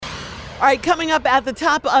All right, coming up at the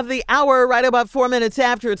top of the hour, right about 4 minutes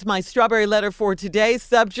after, it's my strawberry letter for today.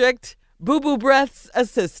 Subject, Boo Boo Breath's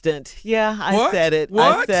assistant. Yeah, I said it.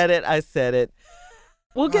 What? I said it.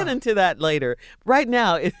 We'll get into that later. Right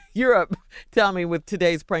now, you're up, tell me, with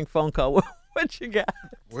today's prank phone call. What you got?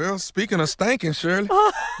 Well, speaking of stinking, Shirley,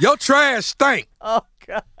 your trash stink. Oh,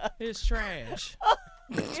 God. It's trash.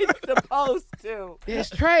 It's supposed to. It's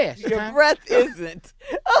trash. Your breath isn't.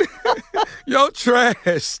 Your trash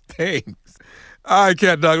stinks. All right,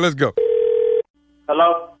 Cat Dog, let's go.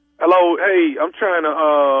 Hello? Hello, hey, I'm trying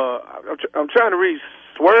to reach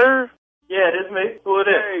Swerve. Yeah, this me. Who is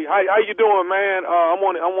it? Hey, how you doing, man? I'm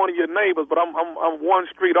one of your neighbors, but I'm one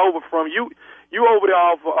street over from you. You over there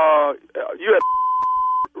off you at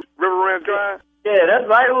River Ranch Drive? Yeah, that's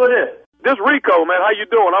right. Who it is? This Rico, man. How you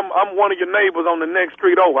doing? I'm one of your neighbors on the next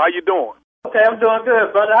street over. How you doing? Okay, I'm doing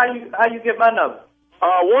good, brother. How you get my number?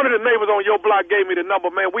 One of the neighbors on your block gave me the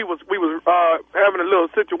number, man. We was having a little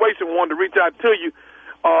situation. Wanted to reach out to you.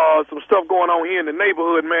 Some stuff going on here in the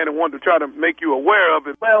neighborhood, man, and wanted to try to make you aware of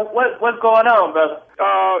it. Well, what's going on, brother?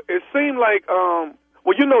 It seemed like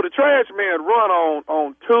well, you know, the trash man run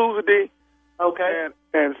on Tuesday, okay,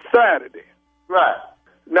 and Saturday. Right.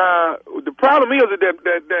 Now, the problem is that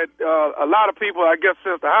a lot of people, I guess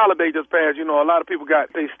since the holiday just passed, you know, a lot of people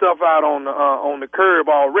got their stuff out on the curb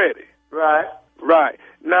already. Right. Right.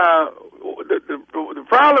 Now, the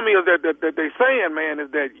problem is that they saying, man,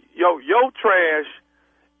 is that your trash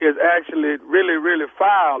is actually really, really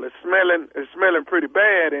foul. It's smelling pretty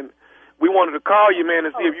bad, and we wanted to call you, man,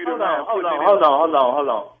 and see if you didn't mind. Hold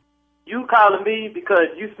on. You calling me because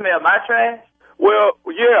you smell my trash? Well,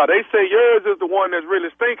 yeah, they say yours is the one that's really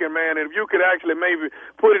stinking, man. And if you could actually maybe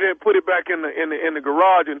put it back in the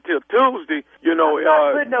garage until Tuesday, you know. I'm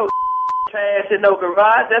not putting no trash in no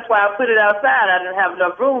garage. That's why I put it outside. I didn't have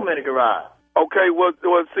enough room in the garage. Okay, well,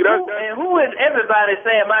 see that. And who is everybody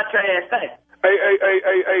saying my trash stinks?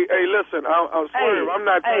 Hey, listen, I'm sorry, I'm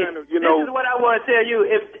not trying to, you know. This is what I want to tell you.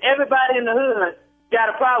 If everybody in the hood got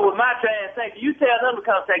a problem with my trash stinking, you tell them to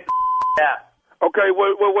come take the out. Okay,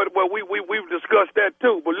 well, we've discussed that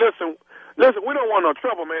too. But listen, we don't want no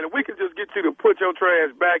trouble, man. If we can just get you to put your trash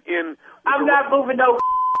back in. I'm not moving no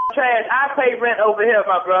trash. I pay rent over here,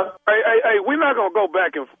 my brother. Hey, we're not gonna go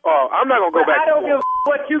back and. I'm not gonna go back. I don't give a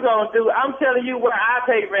what you gonna do. I'm telling you where I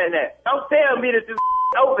pay rent at. Don't tell me to do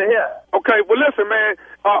over here. Okay, well, listen, man.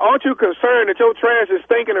 Aren't you concerned that your trash is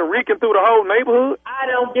stinking and reeking through the whole neighborhood? I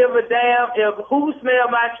don't give a damn if who smell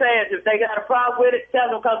my trash. If they got a problem with it, tell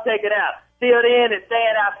them come take it out. Still in and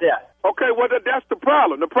stand out there. Okay, well, that's the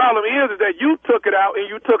problem. The problem is that you took it out and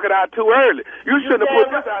you took it out too early. You shouldn't have put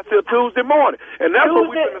this out till Tuesday morning. And that's what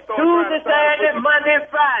we're going to start Tuesday, Saturday, Monday,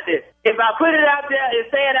 Friday. If I put it out there and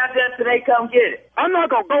stand out there till they come get it. I'm not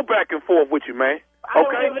going to go back and forth with you, man. I don't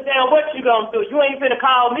give a damn what you going to do. You ain't finna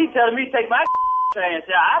call me telling me to take my trash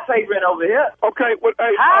out. I pay rent over here. Okay, well,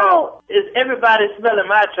 hey. How is everybody smelling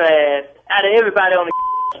my trash out of everybody on the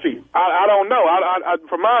street? I don't know. I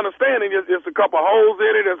from my understanding, it's a couple holes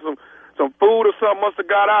in it and some food or something must have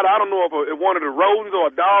got out. I don't know if one of the rodents or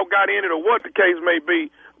a dog got in it or what the case may be.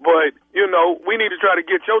 But, you know, we need to try to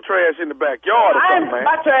get your trash in the backyard or something, man.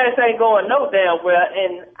 My trash ain't going no damn well.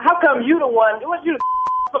 And how come you the one, what you the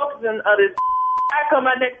focusing of this? How come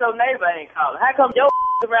my next door neighbor ain't calling? How come your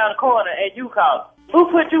around the corner and you calling? Who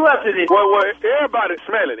put you up to this? Well, everybody's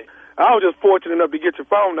smelling it. I was just fortunate enough to get your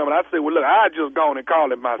phone number. I said, well, look, I just gone and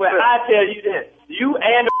called it myself. Well, I tell you this. You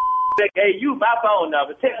and the gave you my phone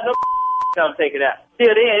number. Tell no come take it out.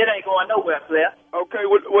 Till then, it ain't going nowhere, Claire. Okay,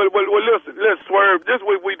 well, listen, let's Swerve. This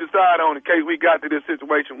week we decide on in case we got to this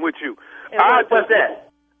situation with you. What's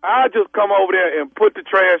that? I just come over there and put the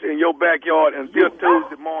trash in your backyard until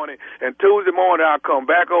Tuesday morning. And Tuesday morning, I'll come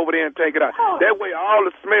back over there and take it out. That way, all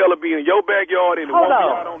the smell will be in your backyard and it won't be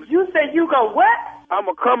out on the. You said you go what? I'm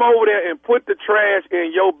gonna come over there and put the trash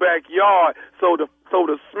in your backyard so the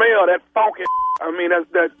smell, that funky. I mean, that's.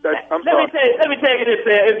 I'm sorry. Let me tell you this,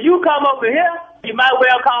 man. If you come over here, you might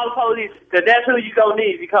well call the police, because that's who you gonna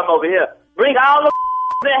need if you come over here. Bring all the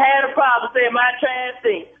that had a problem saying my trash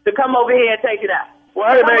thing to come over here and take it out. Well,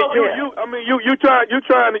 hey man, you trying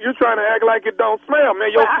to act like it don't smell,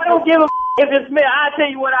 man. I don't give a if it smell. I tell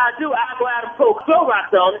you what I do. I go out and pour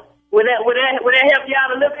Clorox on it. Would that help you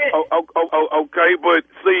out a little bit? Okay, but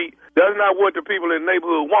see, that's not what the people in the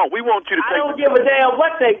neighborhood want. We want you to. I don't give a damn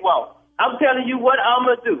what they want. I'm telling you what I'm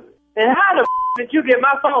gonna do. And how the did you get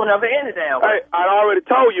my phone number any damn way? Hey, I already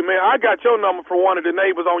told you, man. I got your number from one of the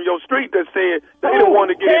neighbors on your street that said they didn't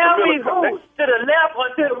want to get in the middle. Tell me who, to the left or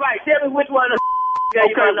to the right? Tell me which one of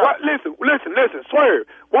Okay, listen, Swerve.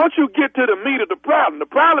 Won't you get to the meat of the problem? The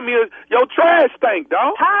problem is your trash stink,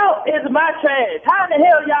 dog. How is my trash? How in the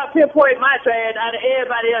hell y'all pinpoint my trash out of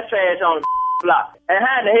everybody else's trash on the block? And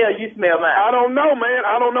how in the hell you smell mine? I don't know, man.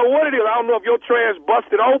 I don't know what it is. I don't know if your trash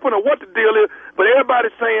busted open or what the deal is. But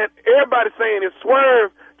everybody's saying it's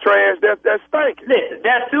Swerve trash that stinking. Listen,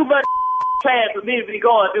 that's too much trash for me to be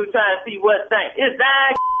going through trying to see what stinks. It's 9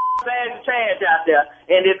 bags of trash out there,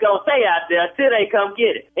 and it's gonna stay out there till they come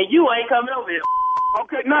get it. And you ain't coming over here.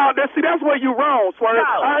 Okay, now that's where you wrong, Swerve.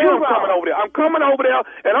 No, I am coming over there. I'm coming over there,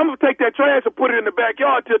 and I'm gonna take that trash and put it in the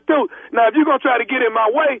backyard till 2. Now, if you're gonna try to get in my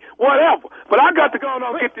way, whatever. But I got to go on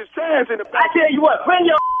and get this trash in the I back. tell you what, bring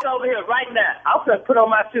your over here right now. I'm gonna put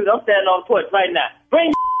on my suit. I'm standing on the porch right now. Bring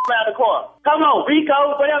your around the corner. Come on, Rico,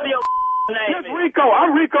 whatever your name It's is. Rico.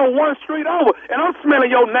 I'm Rico 1 street over, and I'm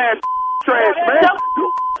smelling your nasty trash, man.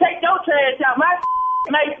 Take your trash out. My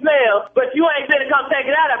may smell, but you ain't gonna come take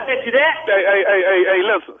it out. I bet you that. Hey,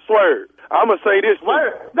 listen, Swerve. I'm gonna say this.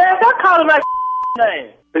 Word. Man, stop calling my name.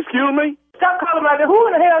 Excuse me? Stop calling my name. Who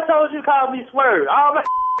in the hell told you to call me Swerve? All my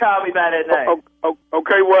call me by that name.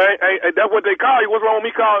 Okay, well, hey, that's what they call you. What's wrong with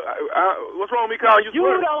me calling you You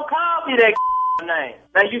Swerve? don't call me that name.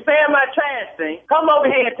 Now, you saying my trash thing. Come over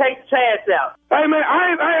here and take the trash out. Hey, man,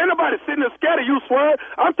 I ain't nobody sitting there scared of you, Swerve.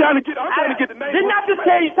 I'm trying to get the name. Didn't I just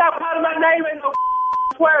tell you stop calling my name? Ain't no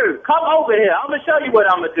Swerve. Come over here. I'm going to show you what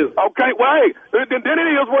I'm going to do. Okay, well, hey, then it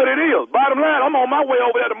is what it is. Bottom line, I'm on my way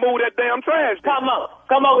over there to move that damn trash. Come on.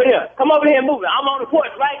 Come over here. Come over here and move it. I'm on the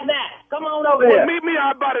porch right now. Come on over here. Meet me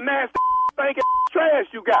out by the nasty stinking trash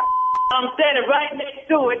you got. I'm standing right next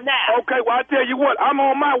to it now. Okay, well, I tell you what, I'm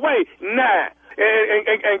on my way now.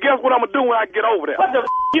 And guess what I'm going to do when I get over there? What the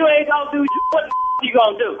you ain't going to do? What the you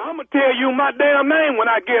going to do? I'm going to tell you my damn name when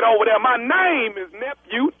I get over there. My name is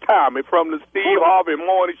Nephew Tommy from the Steve Harvey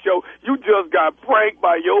Morning Show. You just got pranked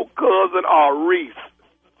by your cousin, Reese.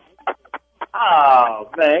 Oh,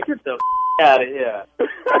 man, get the out of here.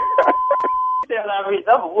 Tell Reese,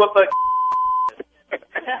 I'm going to whoop her.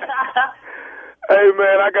 Hey,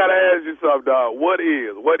 man, I got to ask you something, dog. What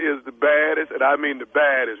is the baddest, and I mean the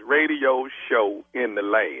baddest, radio show in the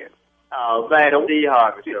land? Oh, man, don't be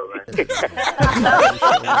hard show,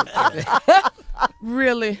 man.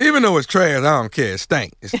 Really? Even though it's trash, I don't care. It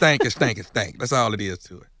stink. It stank, it stink, it stink. That's all it is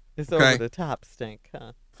to it. It's Okay. over the top stink,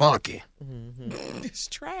 huh? Funky. It's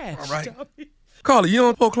trash. All right. Tommy. Carla, you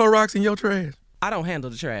don't pour Clorox in your trash? I don't handle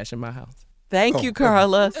the trash in my house. Thank you,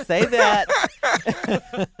 Carla. Say that.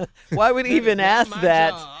 Why would he even ask my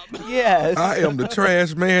that? job. Yes. I am the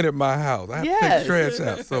trash man at my house. I have to take the trash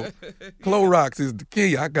out. So Clorox is the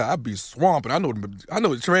key. I be swamping. I know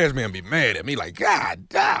the trash man be mad at me like, God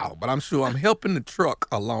damn. But I'm sure I'm helping the truck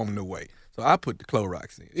along the way. So I put the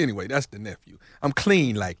Clorox in. Anyway, that's the nephew. I'm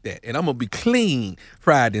clean like that. And I'm going to be clean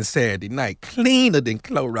Friday and Saturday night. Cleaner than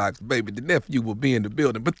Clorox, baby. The nephew will be in the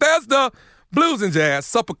building. Bethesda Blues and Jazz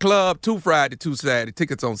Supper Club, 2 Friday, 2 Saturday.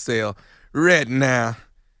 Tickets on sale right now.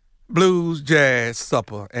 Blues, Jazz,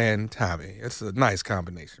 Supper, and Tommy. It's a nice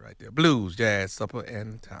combination right there. Blues, Jazz, Supper,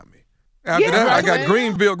 and Tommy. After that, I got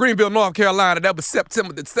Greenville, North Carolina. That was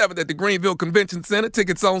September the 7th at the Greenville Convention Center.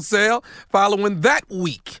 Tickets on sale. Following that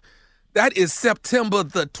week, that is September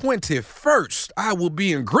the 21st. I will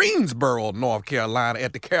be in Greensboro, North Carolina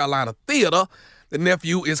at the Carolina Theater. The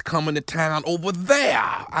nephew is coming to town over there.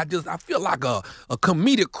 I feel like a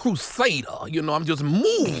comedic crusader. You know, I'm just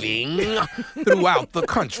moving throughout the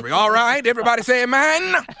country. All right? Everybody say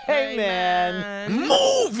amen? Amen.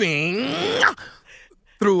 Moving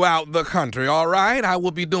throughout the country, all right? I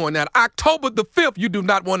will be doing that. October the 5th, you do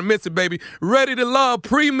not want to miss it, baby. Ready to Love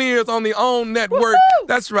premieres on the OWN network. Woo-hoo!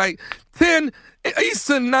 That's right. 10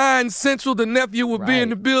 Eastern, 9 Central, the nephew will be in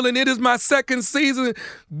the building. It is my second season.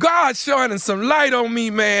 God shining some light on me,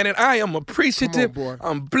 man, and I am appreciative. Come on, boy.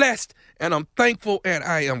 I'm blessed, and I'm thankful, and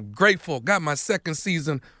I am grateful. Got my second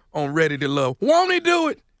season on Ready to Love. Won't he do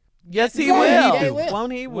it? Yes, he Won't he will. will?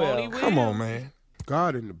 Won't he will? Won't he will? Come on, man.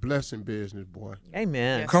 God in the blessing business, boy.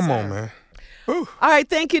 Amen. Yes. Come sir. on, man. All right,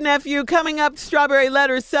 thank you, nephew. Coming up, Strawberry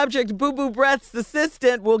Letter subject, Boo Boo Breath's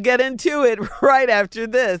assistant. We'll get into it right after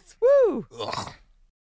this. Woo! Ugh.